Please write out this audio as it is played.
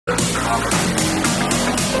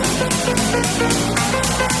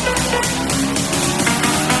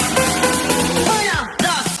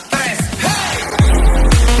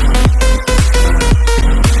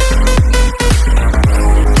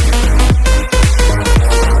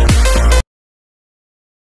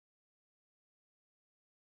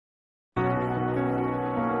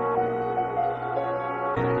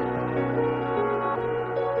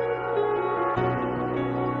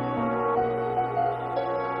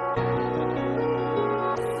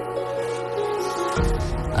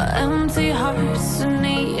Empty hearts and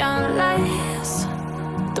neon lights,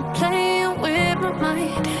 they're playing with my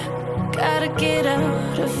mind. Gotta get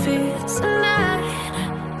out of here tonight.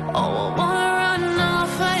 Oh, I wanna run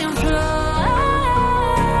off and fly.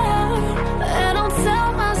 And I'll tell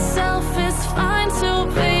myself it's fine to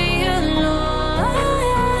be alone,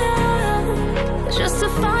 just to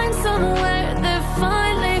find somewhere that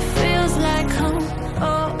finally feels like home.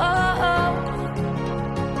 Oh, oh, oh.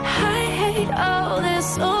 I hate all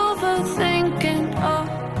this overthinking. Oh,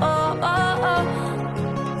 oh, oh, oh.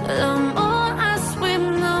 The more I swim,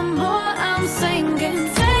 the more I'm sinking.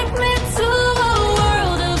 Take me to a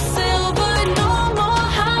world of silver. No more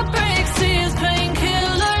heartbreaks, tears,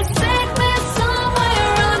 painkillers. Take me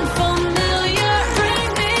somewhere unfamiliar. Bring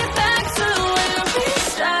me back to where we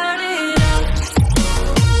started out.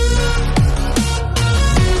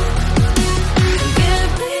 Get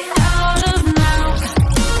me out of now,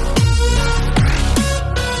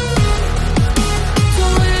 to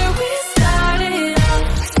where we started out.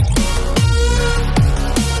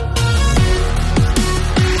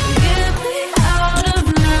 Get me out of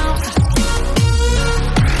now,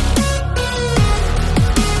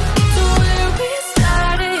 to where we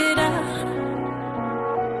started out.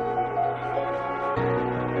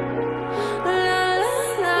 La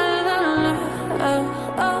la la la, oh,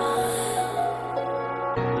 oh.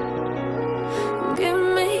 Get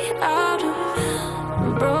me out of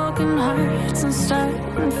broken hearts and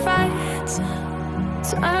starting fights,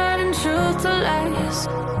 turning truth to lies.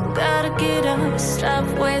 Gotta get up, stop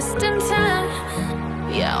wasting time.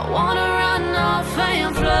 Yeah, I wanna run off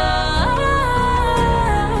and fly.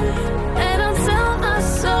 And I'll tell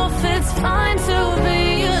myself it's fine to be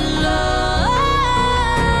alone,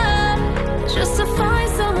 just to find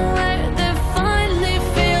somewhere that finally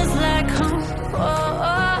feels like home. Oh,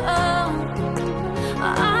 oh, oh.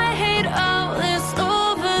 I hate all this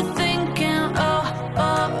overthinking. Oh,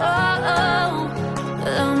 oh, oh, oh.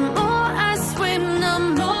 The more I swim, the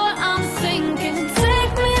more I'm sinking.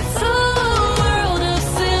 Take me to a world of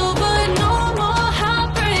silver. No more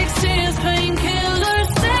heartbreaks, tears, painkillers.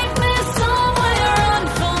 Take me somewhere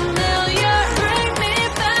unfamiliar. Bring me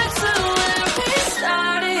back to where we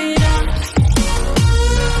started out.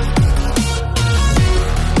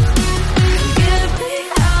 Get me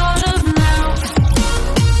out of now,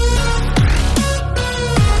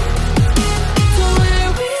 to where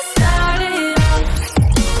we started out.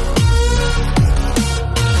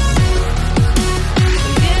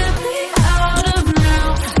 Get me out of now,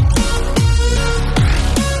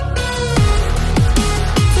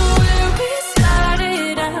 to where we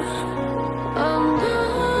started out. Oh no,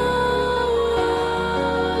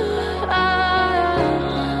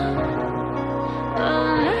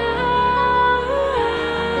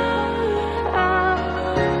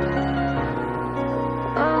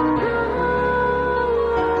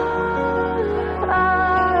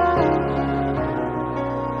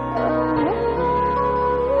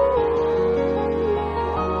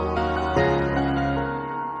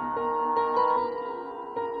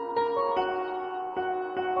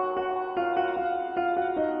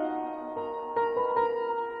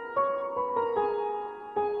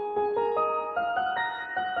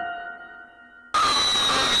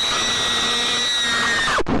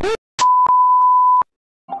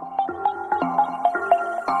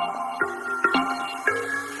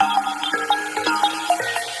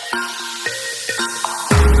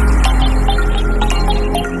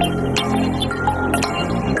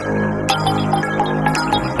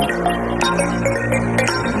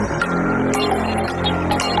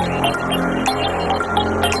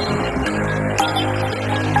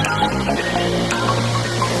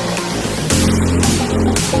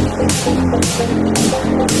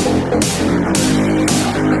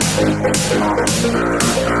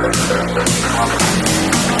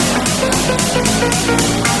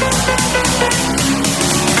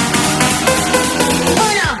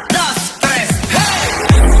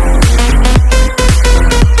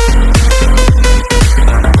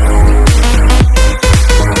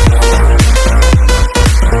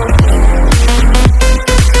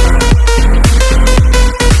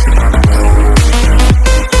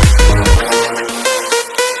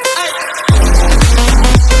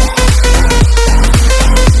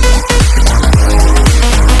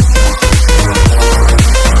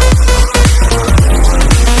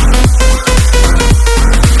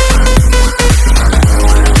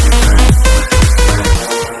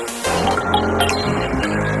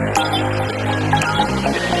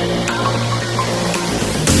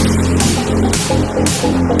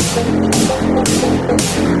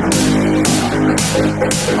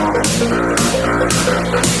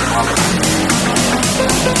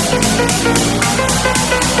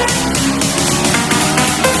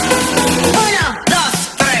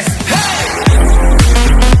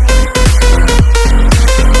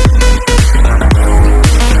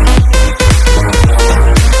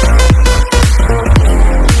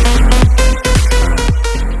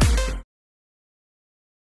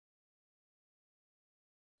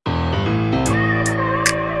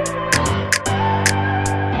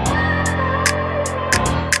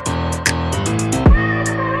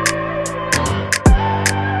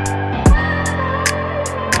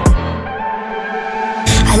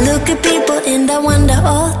 And I wonder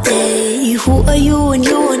all day, who are you and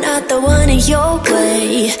you are not the one in your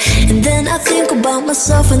way. And then I think about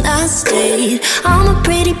myself when I stayed. I'm a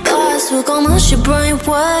pretty boss, look almost your brain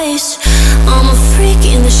waves. I'm a freak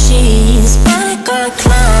in the sheets, but I got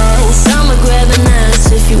class. I'ma grab an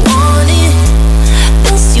ass if you want it.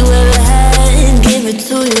 Best you ever had, give it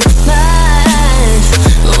to you back.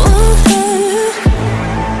 Ooh.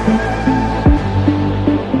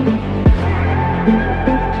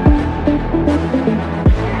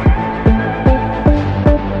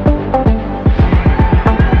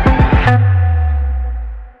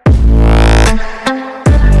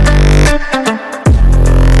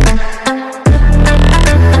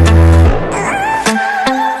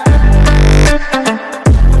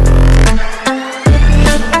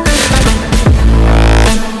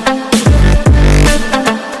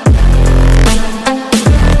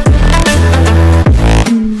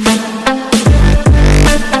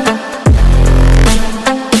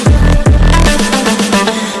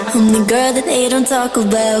 Talk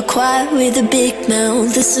about quiet with a big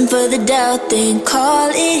mouth. Listen for the doubt, then call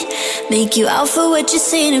it. Make you out for what you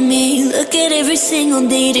say to me. Look at every single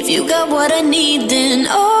date. If you got what I need, then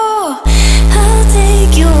oh, I'll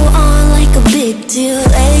take you on like a big deal.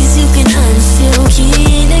 Legs you can unfeel,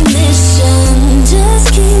 key in ignition.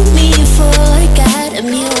 Just keep me full like I had a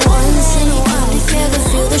meal once. And you come together,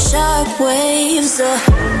 feel the shock waves.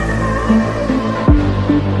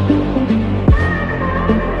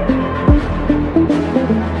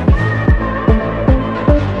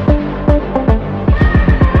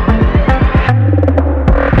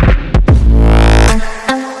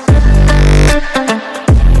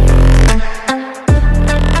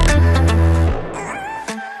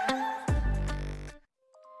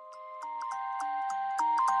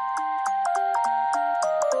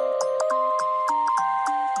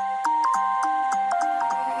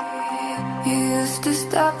 You used to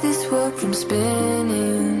stop this world from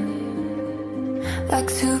spinning. Like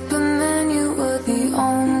Superman, you were the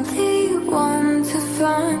only one to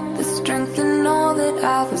find the strength in all that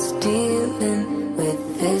I was dealing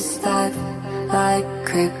with. This life like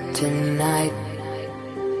kryptonite.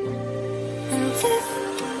 And if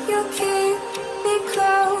you keep me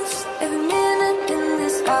close, every minute in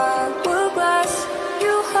this hourglass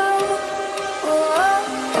you hold. Oh, oh,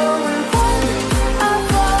 oh, and when I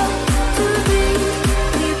fall to be,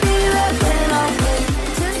 you'd be right when I wait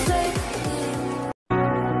to say.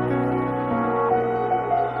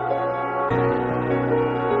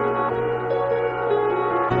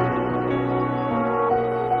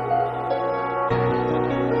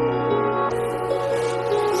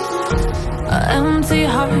 Empty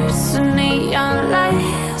hearts and neon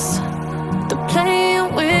lights, they're playing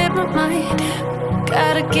with my mind.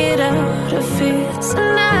 Gotta get out of here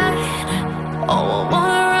tonight. Oh, I want